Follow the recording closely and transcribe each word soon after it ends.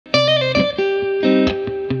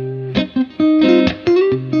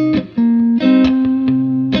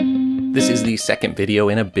second video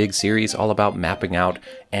in a big series all about mapping out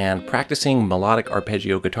and practicing melodic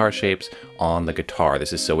arpeggio guitar shapes on the guitar.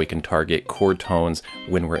 This is so we can target chord tones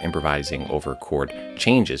when we're improvising over chord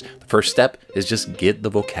changes. The first step is just get the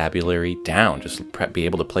vocabulary down. Just be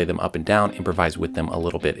able to play them up and down, improvise with them a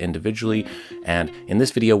little bit individually. And in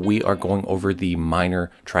this video, we are going over the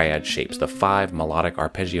minor triad shapes, the 5 melodic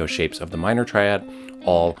arpeggio shapes of the minor triad,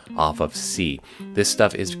 all off of C. This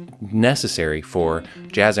stuff is necessary for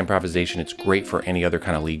jazz improvisation. It's great for any other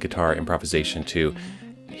kind of lead guitar improvisation to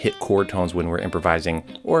hit chord tones when we're improvising,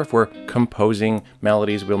 or if we're composing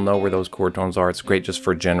melodies, we'll know where those chord tones are. It's great just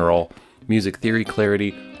for general music theory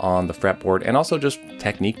clarity on the fretboard and also just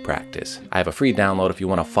technique practice. I have a free download if you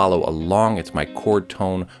want to follow along. It's my chord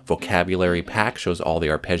tone vocabulary pack, shows all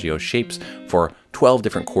the arpeggio shapes for 12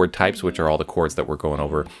 different chord types, which are all the chords that we're going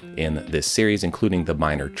over in this series, including the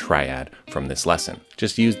minor triad from this lesson.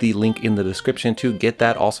 Just use the link in the description to get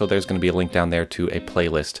that. Also, there's going to be a link down there to a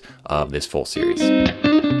playlist of this full series.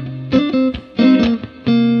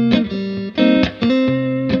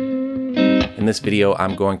 In this video,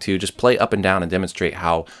 I'm going to just play up and down and demonstrate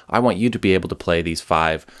how I want you to be able to play these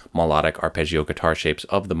 5 melodic arpeggio guitar shapes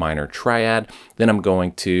of the minor triad. Then I'm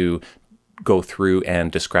going to go through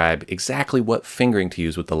and describe exactly what fingering to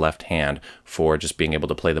use with the left hand for just being able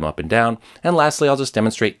to play them up and down. And lastly, I'll just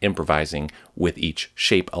demonstrate improvising with each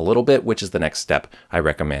shape a little bit, which is the next step I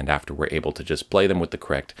recommend after we're able to just play them with the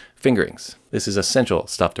correct fingerings. This is essential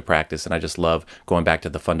stuff to practice, and I just love going back to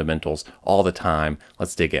the fundamentals all the time.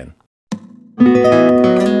 Let's dig in.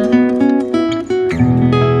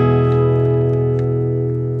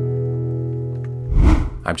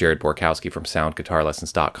 I'm Jared Borkowski from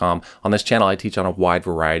SoundGuitarLessons.com. On this channel, I teach on a wide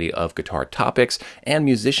variety of guitar topics and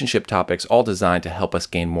musicianship topics, all designed to help us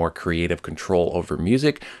gain more creative control over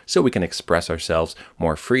music so we can express ourselves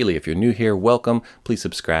more freely. If you're new here, welcome. Please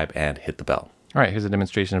subscribe and hit the bell. All right, here's a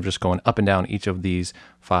demonstration of just going up and down each of these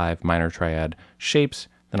 5 minor triad shapes.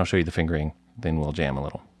 Then I'll show you the fingering, then we'll jam a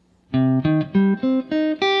little.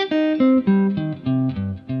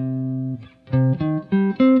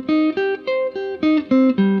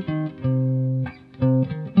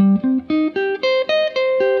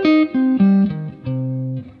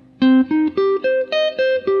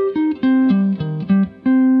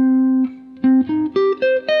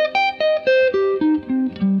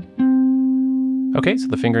 Okay, so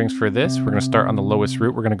the fingerings for this, we're going to start on the lowest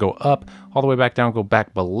root. We're going to go up, all the way back down, go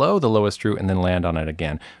back below the lowest root, and then land on it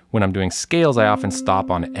again. When I'm doing scales, I often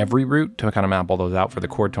stop on every root to kind of map all those out. For the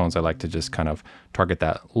chord tones, I like to just kind of target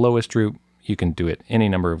that lowest root. You can do it any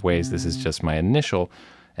number of ways. This is just my initial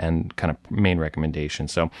and kind of main recommendation.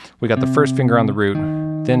 So we got the first finger on the root,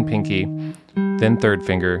 then pinky, then third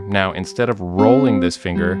finger. Now, instead of rolling this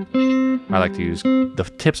finger, I like to use the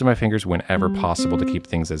tips of my fingers whenever possible to keep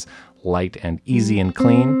things as light and easy and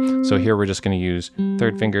clean. So here we're just going to use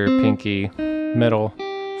third finger, pinky, middle,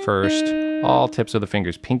 first, all tips of the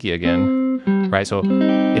fingers, pinky again, right? So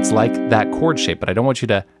it's like that chord shape, but I don't want you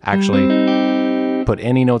to actually put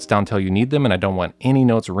any notes down till you need them, and I don't want any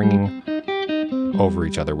notes ringing over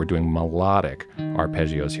each other. We're doing melodic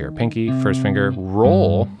arpeggios here. Pinky, first finger,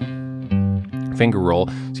 roll, finger roll.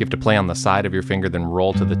 So you have to play on the side of your finger, then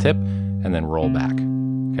roll to the tip, and then roll back.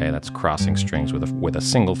 Okay, that's crossing strings with a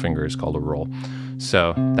single finger is called a roll.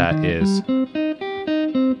 So that is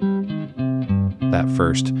that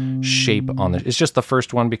first shape on the, it's just the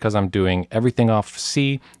first one because I'm doing everything off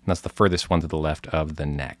C, and that's the furthest one to the left of the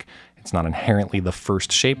neck. It's not inherently the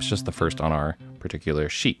first shape, it's just the first on our particular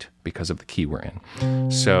sheet because of the key we're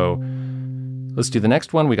in. So let's do the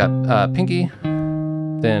next one. We got pinky,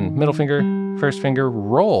 then middle finger, first finger,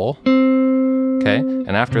 roll. Okay,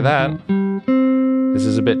 and after that, this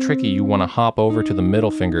is a bit tricky. You want to hop over to the middle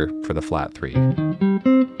finger for the flat 3.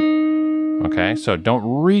 Okay, so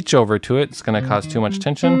don't reach over to it. It's going to cause too much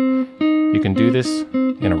tension. You can do this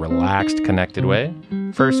in a relaxed, connected way.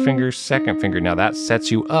 First finger, second finger. Now that sets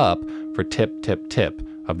you up for tip, tip, tip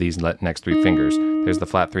of these next 3 fingers. There's the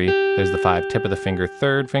flat 3, there's the 5, tip of the finger,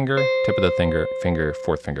 third finger, tip of the finger,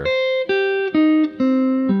 fourth finger.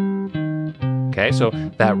 Okay, so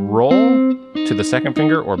that roll to the second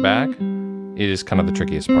finger or back is kind of the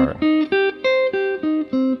trickiest part.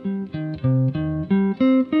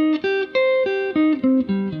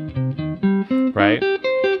 Right?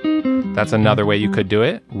 That's another way you could do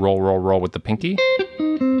it. Roll, roll, roll with the pinky.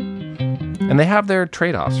 And they have their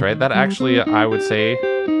trade-offs, right? That actually, I would say,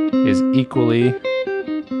 is equally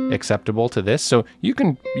acceptable to this. So you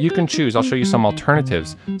can choose. I'll show you some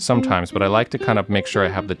alternatives sometimes, but I like to kind of make sure I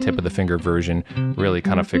have the tip of the finger version really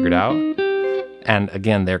kind of figured out. And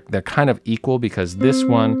again, they're kind of equal because this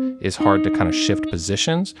one is hard to kind of shift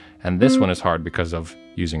positions, and this one is hard because of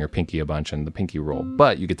using your pinky a bunch and the pinky roll,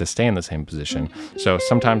 but you get to stay in the same position. So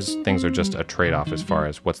sometimes things are just a trade-off as far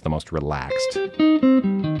as what's the most relaxed. So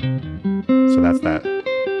that's that.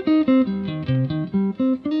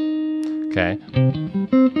 Okay.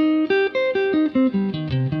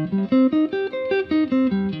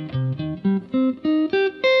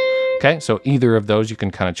 Okay, so either of those you can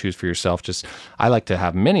kind of choose for yourself. Just, I like to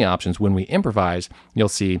have many options. When we improvise, you'll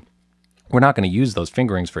see we're not going to use those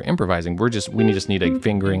fingerings for improvising. We just need a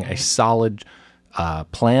fingering, a solid,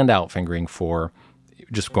 planned out fingering for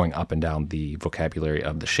just going up and down the vocabulary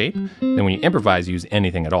of the shape. Then when you improvise, use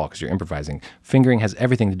anything at all because you're improvising. Fingering has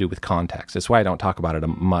everything to do with context. That's why I don't talk about it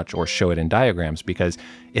much or show it in diagrams, because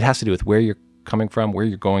it has to do with where you're coming from, where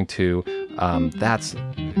you're going to. That's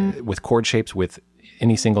with chord shapes, with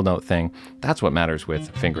any single note thing. That's what matters with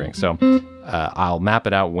fingering. So I'll map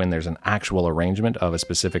it out when there's an actual arrangement of a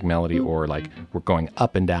specific melody, or like we're going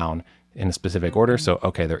up and down in a specific order. So,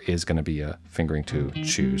 okay, there is going to be a fingering to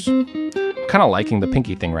choose. I'm kind of liking the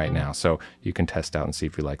pinky thing right now, so you can test out and see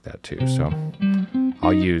if you like that too. So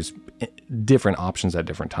I'll use different options at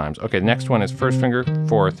different times. Okay, next one is first finger,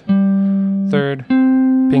 fourth, third,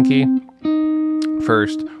 pinky,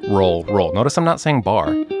 first, roll, roll. Notice I'm not saying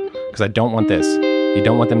bar because I don't want this. You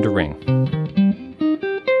don't want them to ring.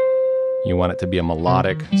 You want it to be a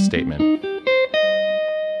melodic statement.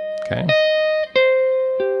 Okay.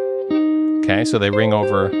 Okay, so they ring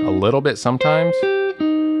over a little bit sometimes,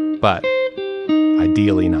 but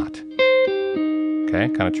ideally not. Okay,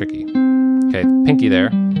 kind of tricky. Okay, pinky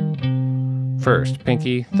there. First,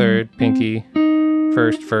 pinky, third, pinky,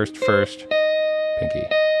 first, first, first, pinky.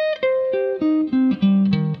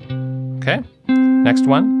 Okay. Next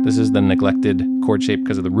one, this is the neglected chord shape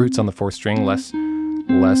because of the roots on the fourth string, less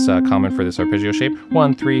common for this arpeggio shape.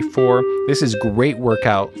 1, 3, 4. This is great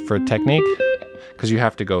workout for technique because you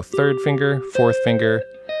have to go third finger, fourth finger,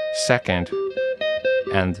 second,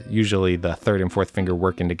 and usually the third and fourth finger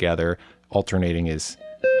working together. Alternating is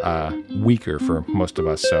weaker for most of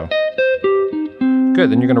us. So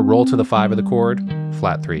good. Then you're going to roll to the 5 of the chord,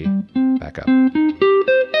 flat 3, back up.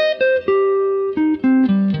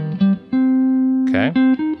 Okay.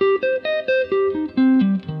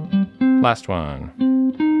 Last one.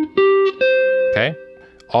 Okay.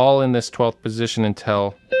 All in this 12th position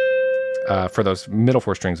until, for those middle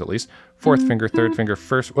 4 strings at least, fourth finger, third finger,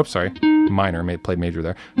 first, whoops, sorry, minor, played major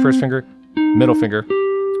there. First finger, middle finger,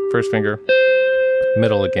 first finger,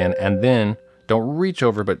 middle again, and then don't reach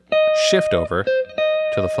over, but shift over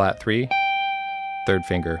to the flat 3, third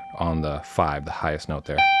finger on the 5, the highest note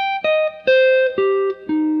there.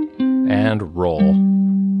 And roll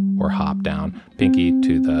or hop down, pinky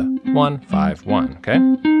to the 1, 5, 1, okay?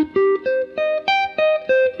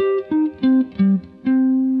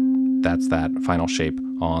 That's that final shape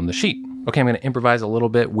on the sheet. Okay, I'm going to improvise a little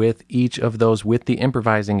bit with each of those. With the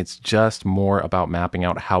improvising, it's just more about mapping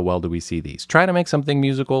out how well do we see these. Try to make something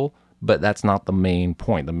musical, but that's not the main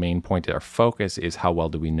point. The main point, our focus is how well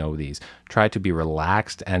do we know these. Try to be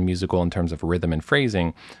relaxed and musical in terms of rhythm and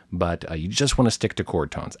phrasing, but you just want to stick to chord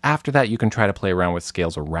tones. After that, you can try to play around with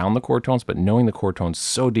scales around the chord tones, but knowing the chord tones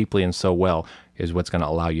so deeply and so well is what's going to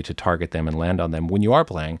allow you to target them and land on them when you are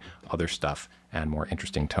playing other stuff and more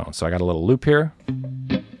interesting tones. So I got a little loop here,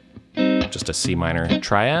 just a C minor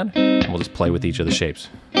triad, and we'll just play with each of the shapes.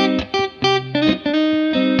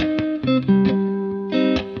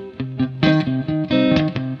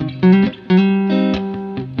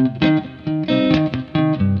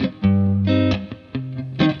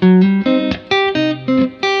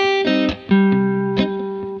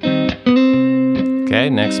 Okay,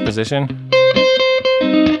 next position.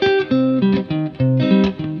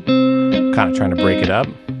 Kind of trying to break it up.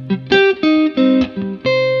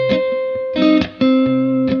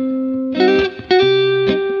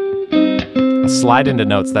 A slide into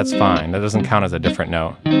notes, that's fine. That doesn't count as a different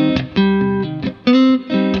note.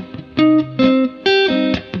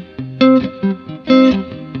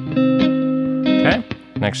 Okay,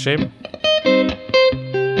 next shape.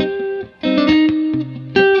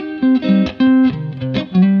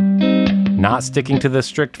 Not sticking to the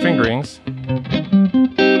strict fingerings.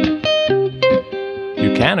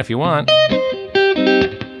 You can if you want.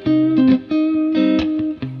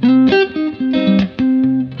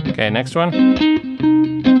 Okay, next one.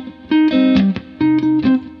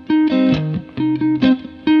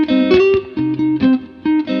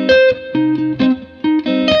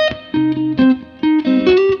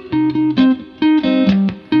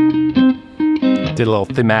 Did a little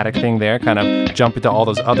thematic thing there, kind of jump into all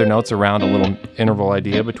those other notes around a little interval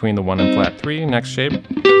idea between the 1 and flat 3. Next shape,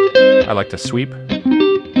 I like to sweep.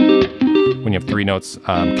 When you have 3 notes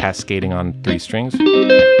cascading on 3 strings.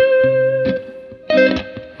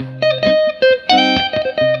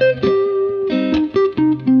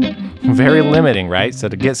 Very limiting, right? So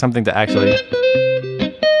to get something to actually...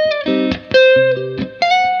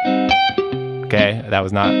 Okay, that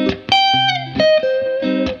was not...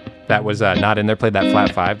 That was not in there. Played that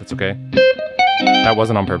flat 5. That's okay. That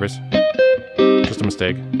wasn't on purpose. Just a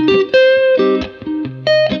mistake.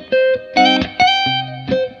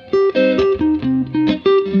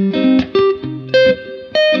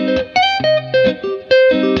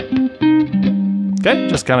 Okay,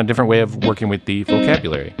 just kind of different way of working with the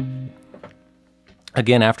vocabulary.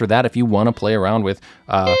 Again, after that, if you want to play around with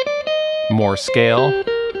more scale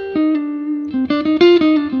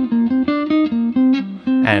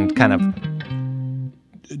and kind of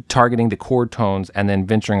targeting the chord tones and then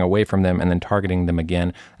venturing away from them and then targeting them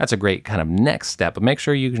again, that's a great kind of next step. But make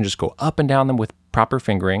sure you can just go up and down them with proper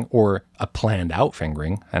fingering or a planned out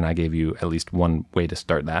fingering. And I gave you at least one way to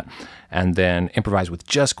start that. And then improvise with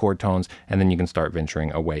just chord tones, and then you can start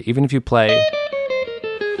venturing away. Even if you play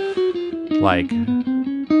like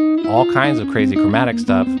all kinds of crazy chromatic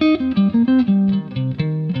stuff,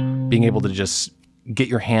 being able to just get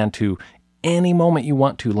your hand to any moment you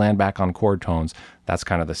want to land back on chord tones, that's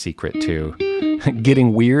kind of the secret to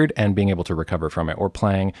getting weird and being able to recover from it, or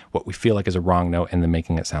playing what we feel like is a wrong note and then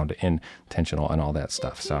making it sound intentional and all that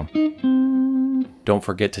stuff. So don't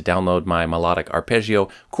forget to download my melodic arpeggio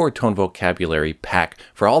chord tone vocabulary pack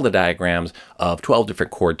for all the diagrams of 12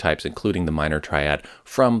 different chord types, including the minor triad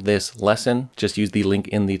from this lesson. Just use the link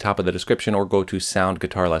in the top of the description or go to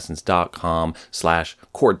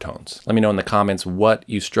soundguitarlessons.com/chord tones. Let me know in the comments what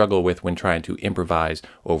you struggle with when trying to improvise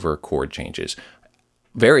over chord changes.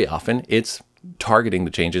 Very often it's targeting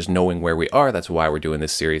the changes, knowing where we are. That's why we're doing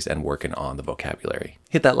this series and working on the vocabulary.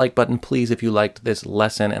 Hit that like button, please, if you liked this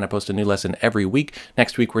lesson, and I post a new lesson every week.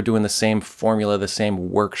 Next week, we're doing the same formula, the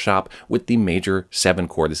same workshop with the major 7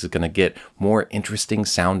 chord. This is going to get more interesting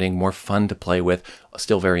sounding, more fun to play with,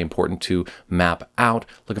 still very important to map out.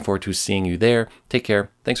 Looking forward to seeing you there. Take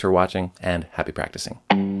care. Thanks for watching, and happy practicing.